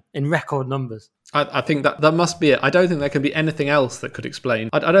killing them in record numbers. I think that must be it. I don't think there can be anything else that could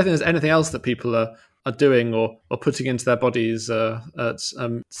explain. I don't think there's anything else that people are doing or putting into their bodies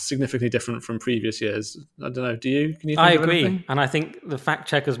significantly different from previous years. I don't know. Do you? Can you? Think I of agree, anything? and I think the fact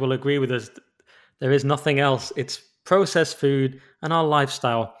checkers will agree with us. There is nothing else. It's processed food and our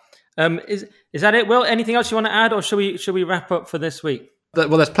lifestyle. Is that it, Will? Anything else you want to add, or should we wrap up for this week? Well,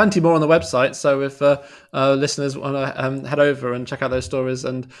 there's plenty more on the website, so if listeners want to head over and check out those stories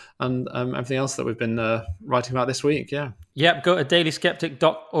and everything else that we've been writing about this week, yeah. Yep, go to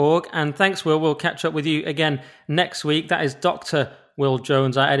dailyskeptic.org, and thanks, Will. We'll catch up with you again next week. That is Dr. Will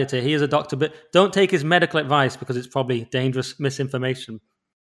Jones, our editor. He is a doctor, but don't take his medical advice because it's probably dangerous misinformation.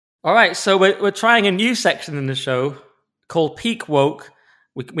 All right, so we're trying a new section in the show called Peak Woke.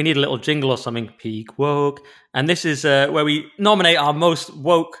 We need a little jingle or something. Peak Woke. And this is where we nominate our most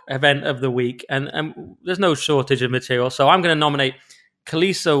woke event of the week. And there's no shortage of material. So I'm going to nominate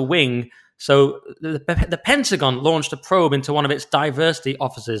Khaleesa Wing. So the Pentagon launched a probe into one of its diversity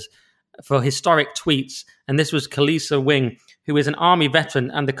offices for historic tweets. And this was Khaleesa Wing, who is an Army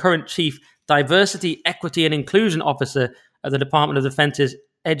veteran and the current chief diversity, equity, and inclusion officer at the Department of Defense's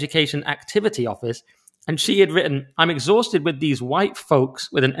Education Activity Office. And she had written, "I'm exhausted with these white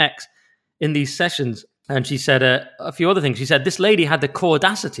folks," with an X, in these sessions. And she said a few other things. She said, this lady had the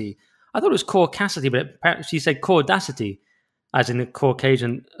caudacity. I thought it was caucasity, but apparently she said caudacity, as in the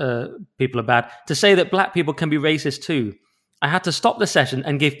Caucasian people are bad, to say that black people can be racist too. I had to stop the session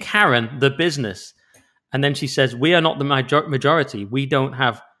and give Karen the business. And then she says, we are not the majority. We don't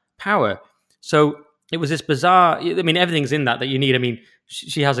have power. So it was this bizarre, I mean, everything's in that you need. I mean,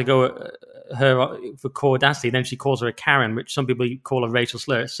 she has a go at her for caudacity. Then she calls her a Karen, which some people call a racial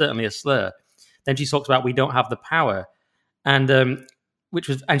slur. It's certainly a slur. Then she talks about we don't have the power. And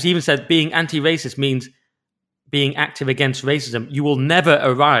and she even said being anti-racist means being active against racism. You will never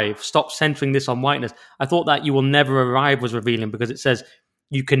arrive. Stop centering this on whiteness. I thought that you will never arrive was revealing because it says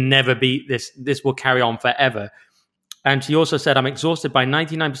you can never beat this. This will carry on forever. And she also said, I'm exhausted by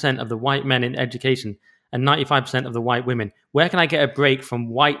 99% of the white men in education and 95% of the white women. Where can I get a break from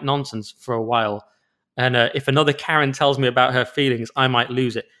white nonsense for a while? And if another Karen tells me about her feelings, I might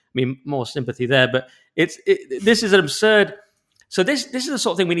lose it. I mean, more sympathy there, but this is an absurd. So this is the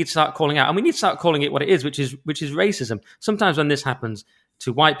sort of thing we need to start calling out, and we need to start calling it what it is, which is racism. Sometimes when this happens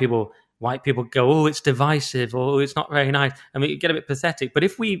to white people go, "Oh, it's divisive," or "Oh, it's not very nice." I mean, it get a bit pathetic. But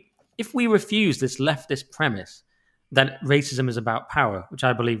if we refuse this leftist premise that racism is about power, which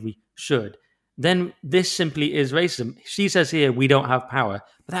I believe we should, then this simply is racism. She says here we don't have power,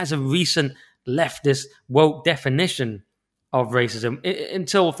 but that is a recent leftist woke definition of racism.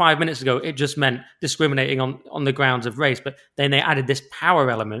 Until 5 minutes ago, it just meant discriminating on the grounds of race. But then they added this power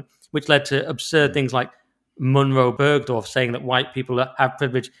element, which led to absurd things like Monroe Bergdorf saying that white people have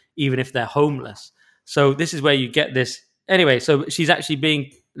privilege even if they're homeless. So this is where you get this. Anyway, so she's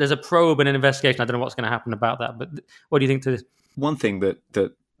actually there's a probe and an investigation. I don't know what's going to happen about that. But what do you think to this? One thing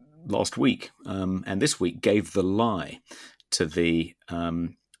that last week and this week gave the lie to the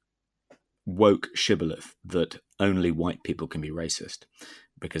woke shibboleth that only white people can be racist,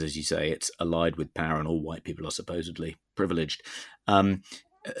 because, as you say, it's allied with power and all white people are supposedly privileged.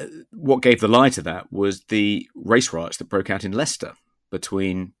 What gave the lie to that was the race riots that broke out in Leicester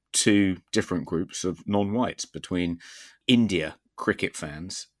between two different groups of non-whites, between India cricket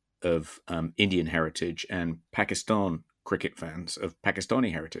fans of Indian heritage and Pakistan cricket fans of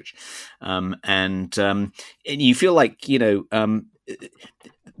Pakistani heritage. And you feel like,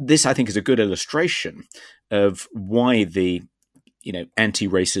 this, I think, is a good illustration of why the,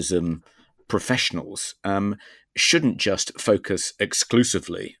 anti-racism professionals shouldn't just focus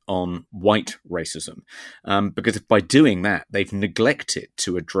exclusively on white racism, because by doing that, they've neglected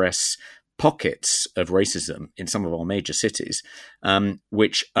to address pockets of racism in some of our major cities,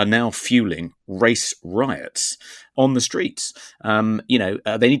 which are now fueling race riots on the streets. They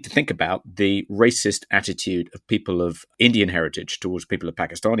need to think about the racist attitude of people of Indian heritage towards people of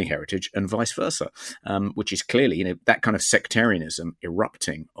Pakistani heritage and vice versa, which is clearly, that kind of sectarianism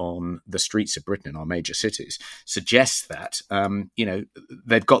erupting on the streets of Britain in our major cities suggests that,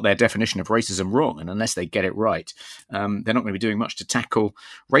 they've got their definition of racism wrong. And unless they get it right, they're not going to be doing much to tackle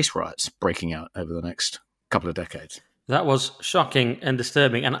race riots breaking out over the next couple of decades. That was shocking and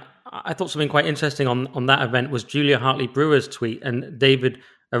disturbing. And I thought something quite interesting on that event was Julia Hartley-Brewer's tweet and David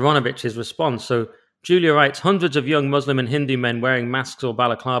Aronovich's response. So Julia writes, hundreds of young Muslim and Hindu men wearing masks or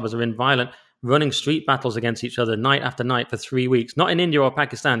balaclavas are in violent, running street battles against each other night after night for 3 weeks. Not in India or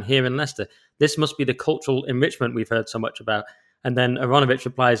Pakistan, here in Leicester. This must be the cultural enrichment we've heard so much about. And then Aronovich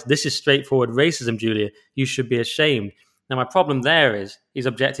replies, this is straightforward racism, Julia. You should be ashamed. Now, my problem there is he's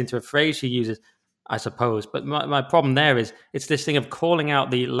objecting to a phrase she uses, I suppose. But my problem there is it's this thing of calling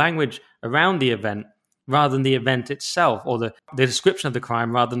out the language around the event rather than the event itself, or the description of the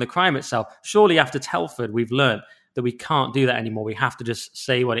crime rather than the crime itself. Surely after Telford, we've learned that we can't do that anymore. We have to just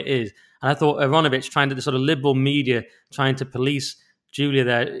say what it is. And I thought Aronovich trying to, the sort of liberal media, trying to police Julia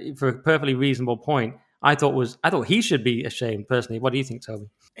there for a perfectly reasonable point, I thought he should be ashamed, personally. What do you think, Toby?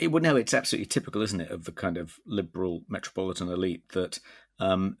 It's absolutely typical, isn't it, of the kind of liberal metropolitan elite that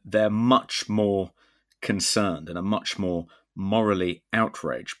they're much more concerned and are much more morally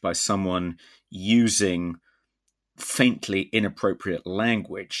outraged by someone using faintly inappropriate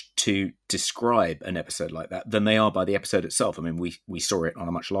language to describe an episode like that than they are by the episode itself. I mean, we saw it on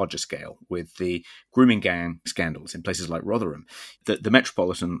a much larger scale with the grooming gang scandals in places like Rotherham. The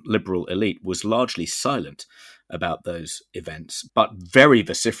metropolitan liberal elite was largely silent about those events, but very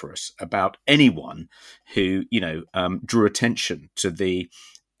vociferous about anyone who, drew attention to the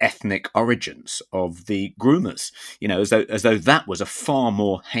ethnic origins of the groomers, as though that was a far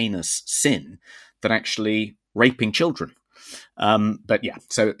more heinous sin than actually raping children. But yeah,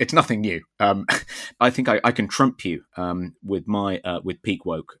 so it's nothing new. I think I can trump you with my with peak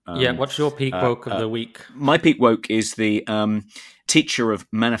woke. What's your peak woke of the week? My peak woke is the teacher of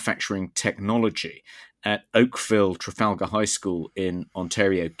manufacturing technology at Oakville Trafalgar High School in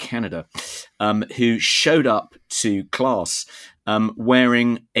Ontario, Canada, who showed up to class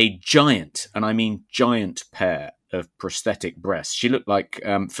wearing a giant, and I mean giant, pair of prosthetic breasts. She looked like,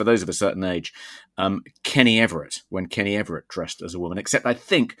 for those of a certain age, Kenny Everett, when Kenny Everett dressed as a woman, except I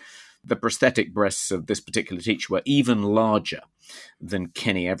think the prosthetic breasts of this particular teacher were even larger than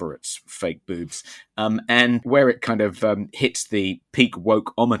Kenny Everett's fake boobs. And where it kind of hits the peak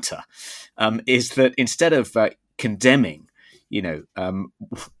woke-ometer is that instead of condemning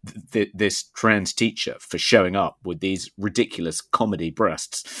this trans teacher for showing up with these ridiculous comedy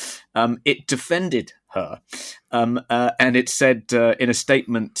breasts, it defended her. And it said in a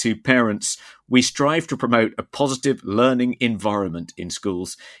statement to parents, we strive to promote a positive learning environment in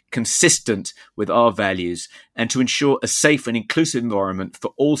schools consistent with our values and to ensure a safe and inclusive environment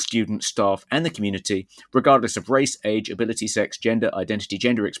for all students, staff and the community, regardless of race, age, ability, sex, gender, identity,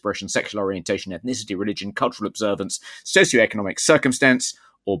 gender expression, sexual orientation, ethnicity, religion, cultural observance, socioeconomic circumstance,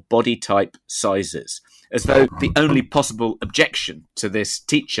 or body type sizes. As though the only possible objection to this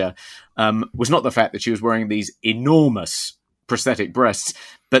teacher was not the fact that she was wearing these enormous prosthetic breasts,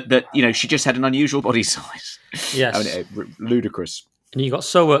 but that, she just had an unusual body size. Yes. I mean, ludicrous. And you got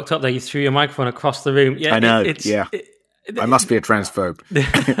so worked up there, you threw your microphone across the room. Yeah, I know, I must be a transphobe.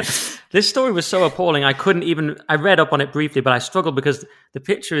 This story was so appalling, I read up on it briefly, but I struggled because the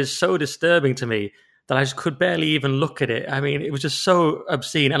picture is so disturbing to me that I just could barely even look at it. I mean, it was just so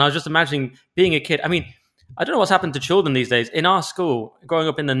obscene. And I was just imagining being a kid. I mean, I don't know what's happened to children these days. In our school, growing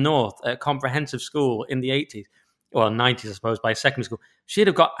up in the North, a comprehensive school in the 80s, or 90s, I suppose, by secondary school, she'd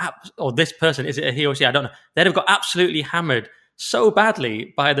have got, or this person, is it a he or she? I don't know. They'd have got absolutely hammered so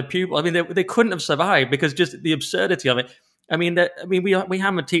badly by the pupil. I mean, they couldn't have survived because just the absurdity of it. I mean, we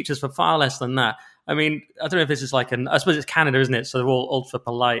hammered teachers for far less than that. I mean, I don't know if this is I suppose it's Canada, isn't it? So they're all ultra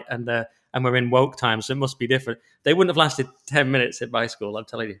polite and we're in woke times, so it must be different. They wouldn't have lasted 10 minutes at my school, I'm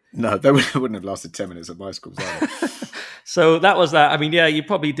telling you. No, they wouldn't have lasted 10 minutes at my school either. So that was that. I mean, yeah, you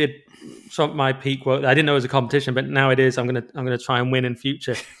probably did trump my peak quote. I didn't know it was a competition, but now it is. I'm gonna try and win in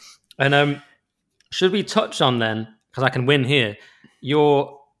future. And should we touch on then, because I can win here,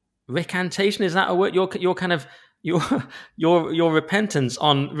 your recantation? Is that a word? Your kind of your repentance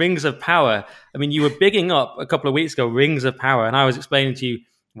on Rings of Power. I mean, you were bigging up a couple of weeks ago Rings of Power, and I was explaining to you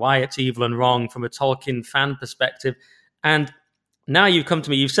why it's evil and wrong from a Tolkien fan perspective. And now you've come to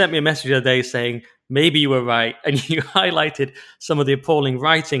me, you've sent me a message the other day saying maybe you were right, and you highlighted some of the appalling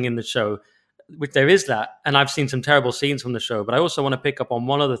writing in the show, which there is that, and I've seen some terrible scenes from the show. But I also want to pick up on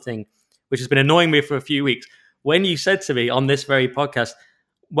one other thing, which has been annoying me for a few weeks. When you said to me on this very podcast,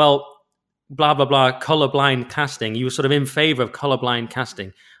 well, blah, blah, blah, colorblind casting, you were sort of in favor of colorblind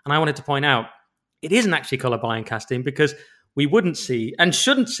casting. And I wanted to point out, it isn't actually colorblind casting, because we wouldn't see and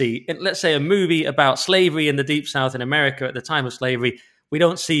shouldn't see, let's say, a movie about slavery in the Deep South in America at the time of slavery. We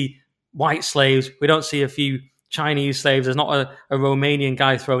don't see white slaves. We don't see a few Chinese slaves. There's not a Romanian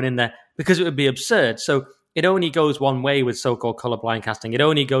guy thrown in there, because it would be absurd. So it only goes one way with so-called colorblind casting. It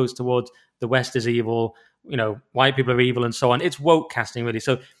only goes towards the West is evil, white people are evil, and so on. It's woke casting, really.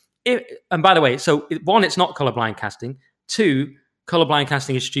 So, and by the way, so one, it's not colorblind casting. Two, colorblind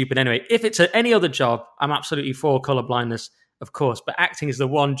casting is stupid anyway. If it's any other job, I'm absolutely for colorblindness, of course. But acting is the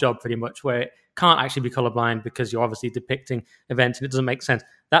one job pretty much where it can't actually be colorblind, because you're obviously depicting events and it doesn't make sense.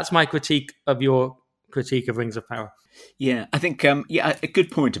 That's my critique of your critique of Rings of Power. Yeah, I think, a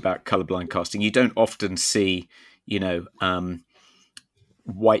good point about colorblind casting. You don't often see,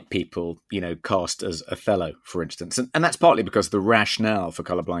 white people, cast as Othello, for instance. And that's partly because the rationale for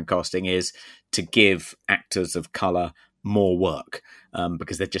colorblind casting is to give actors of color more work,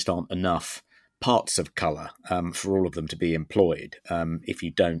 because there just aren't enough parts of color for all of them to be employed if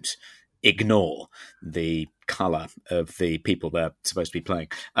you don't ignore the color of the people they're supposed to be playing.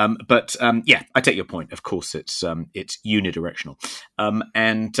 But I take your point. Of course, it's unidirectional.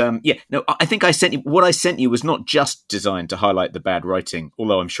 I think what I sent you was not just designed to highlight the bad writing,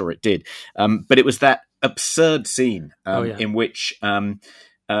 although I'm sure it did. But it was that absurd scene in which a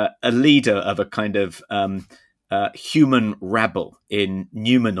leader of a kind of human rabble in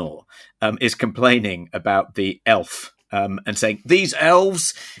Numenor is complaining about the elf. And saying, these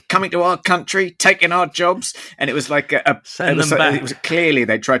elves coming to our country, taking our jobs. And it was like it was clearly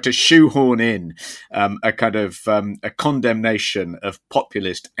they tried to shoehorn in a kind of a condemnation of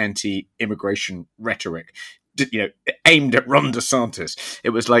populist anti-immigration rhetoric, aimed at Ron DeSantis.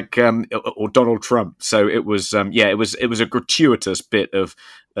 It was like, or Donald Trump. So it was, it was a gratuitous bit of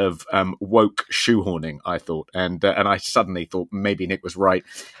woke shoehorning, I thought, and I suddenly thought maybe Nick was right.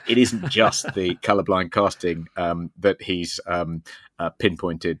 It isn't just the colorblind casting that he's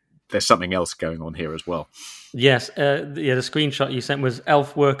pinpointed. There's something else going on here as well. Yes, the screenshot you sent was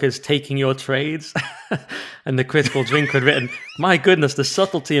elf workers taking your trades, and the critical drink had written, "My goodness, the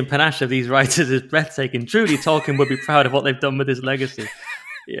subtlety and panache of these writers is breathtaking. Truly, Tolkien would be proud of what they've done with his legacy."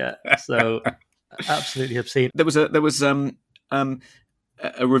 Yeah, so absolutely obscene. There was a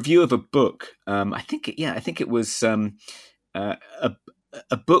review of a book. I think it was a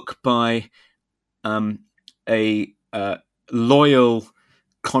book by a loyal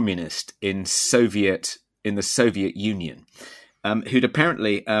communist in the Soviet Union, who'd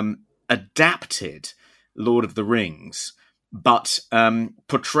apparently adapted Lord of the Rings, but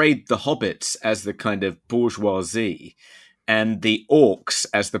portrayed the hobbits as the kind of bourgeoisie and the orcs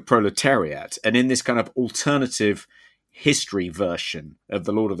as the proletariat. And in this kind of alternative history version of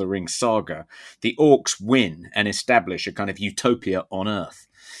the Lord of the Rings saga, the orcs win and establish a kind of utopia on Earth,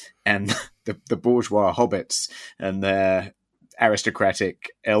 and the bourgeois hobbits and their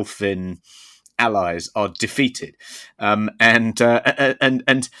aristocratic elfin allies are defeated. And I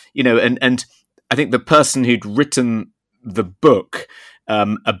think the person who'd written the book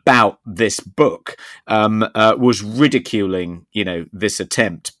about this book was ridiculing, this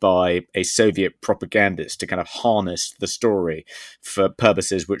attempt by a Soviet propagandist to kind of harness the story for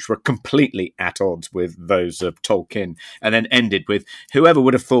purposes which were completely at odds with those of Tolkien, and then ended with, whoever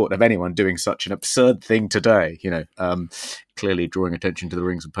would have thought of anyone doing such an absurd thing today, clearly drawing attention to the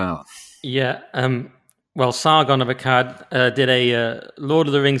Rings of Power. Yeah, well, Sargon of Akkad did a Lord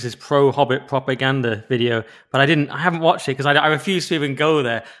of the Rings is pro-Hobbit propaganda video, but I haven't watched it because I refuse to even go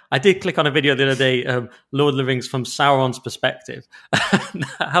there. I did click on a video the other day, Lord of the Rings from Sauron's perspective. I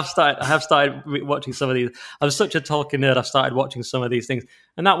have started watching some of these. I'm such a Tolkien nerd, I've started watching some of these things,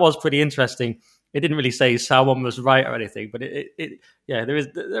 and that was pretty interesting. It didn't really say Sauron was right or anything, but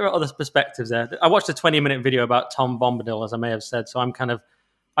there are other perspectives there. I watched a 20-minute video about Tom Bombadil, as I may have said, so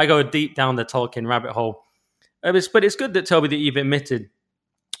I go deep down the Tolkien rabbit hole. But it's good that, Toby, that you've admitted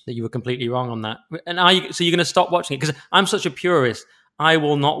that you were completely wrong on that. And so you're going to stop watching it? Because I'm such a purist. I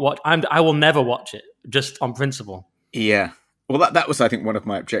will not watch. I will never watch it, just on principle. Yeah. Well, that was, I think, one of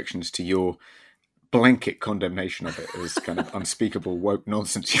my objections to your blanket condemnation of it. It was kind of unspeakable woke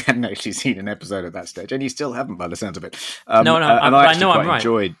nonsense. You hadn't actually seen an episode at that stage, and you still haven't, by the sounds of it. No, and I know I'm right.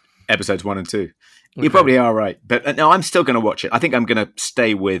 Enjoyed episodes 1 and 2. Okay. You probably are right, but no, I'm still going to watch it. I think I'm going to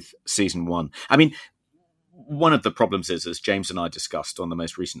stay with season 1. I mean, one of the problems is, as James and I discussed on the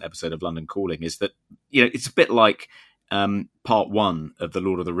most recent episode of London Calling, is that it's a bit like part 1 of the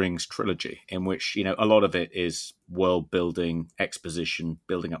Lord of the Rings trilogy, in which a lot of it is world building, exposition,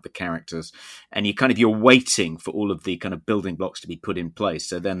 building up the characters, and you're waiting for all of the kind of building blocks to be put in place,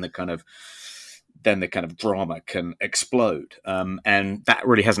 so then the kind of drama can explode, and that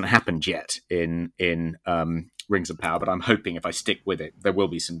really hasn't happened yet in Rings of Power. But I'm hoping if I stick with it, there will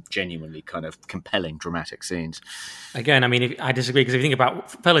be some genuinely kind of compelling dramatic scenes. Again, I mean, I disagree, because if you think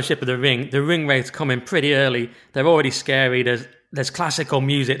about Fellowship of the Ring raids come in pretty early. They're already scary. There's classical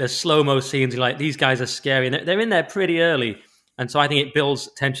music. There's slow-mo scenes. You're like, these guys are scary. And they're in there pretty early. And so I think it builds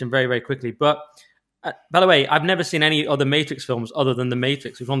tension very, very quickly. But by the way, I've never seen any other Matrix films other than The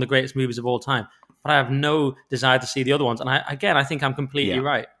Matrix, which is one of the greatest movies of all time. But I have no desire to see the other ones. And I think I'm completely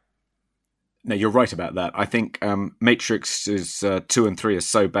right. No, you're right about that. I think Matrix 2 and 3 are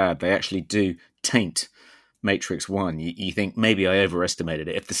so bad, they actually do taint Matrix 1. You think maybe I overestimated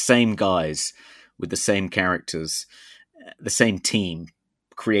it. If the same guys with the same characters, the same team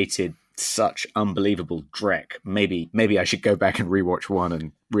created such unbelievable dreck, maybe I should go back and rewatch 1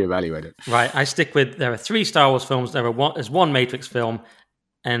 and reevaluate it. Right, I stick with, there are 3 Star Wars films, there's 1 Matrix film,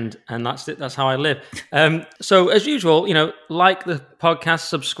 and that's it. That's how I live. So as usual, like the podcast,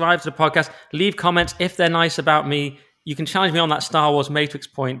 subscribe to the podcast, leave comments if they're nice about me. You can challenge me on that Star Wars Matrix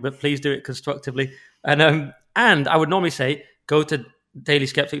point, but please do it constructively. And I would normally say go to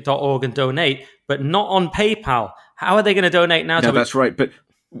dailyskeptic.org and donate, but not on PayPal. How are they going to donate now? No, that's right. But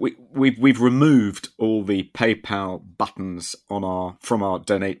we've removed all the PayPal buttons from our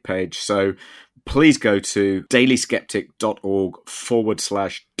donate page. So please go to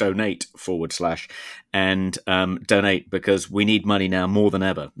dailyskeptic.org/donate/ and donate, because we need money now more than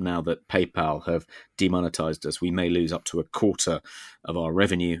ever, now that PayPal have demonetized us. We may lose up to a quarter of our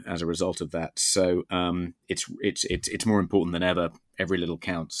revenue as a result of that. So it's more important than ever. Every little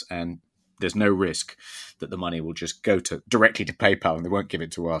counts, and there's no risk that the money will just go directly to PayPal and they won't give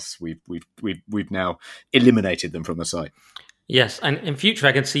it to us. We've now eliminated them from the site. Yes, and in future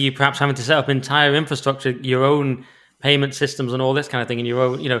I can see you perhaps having to set up entire infrastructure, your own payment systems and all this kind of thing, in your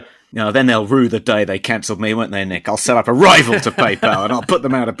own, No, then they'll rue the day they cancelled me, won't they, Nick? I'll set up a rival to PayPal and I'll put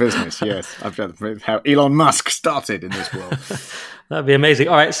them out of business. Yes, I've heard how Elon Musk started in this world. That'd be amazing.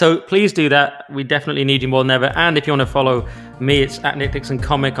 All right, so please do that. We definitely need you more than ever. And if you want to follow me, it's at Nick Dixon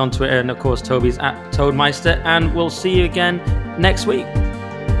Comic on Twitter, and of course Toby's at Toadmeister. And we'll see you again next week.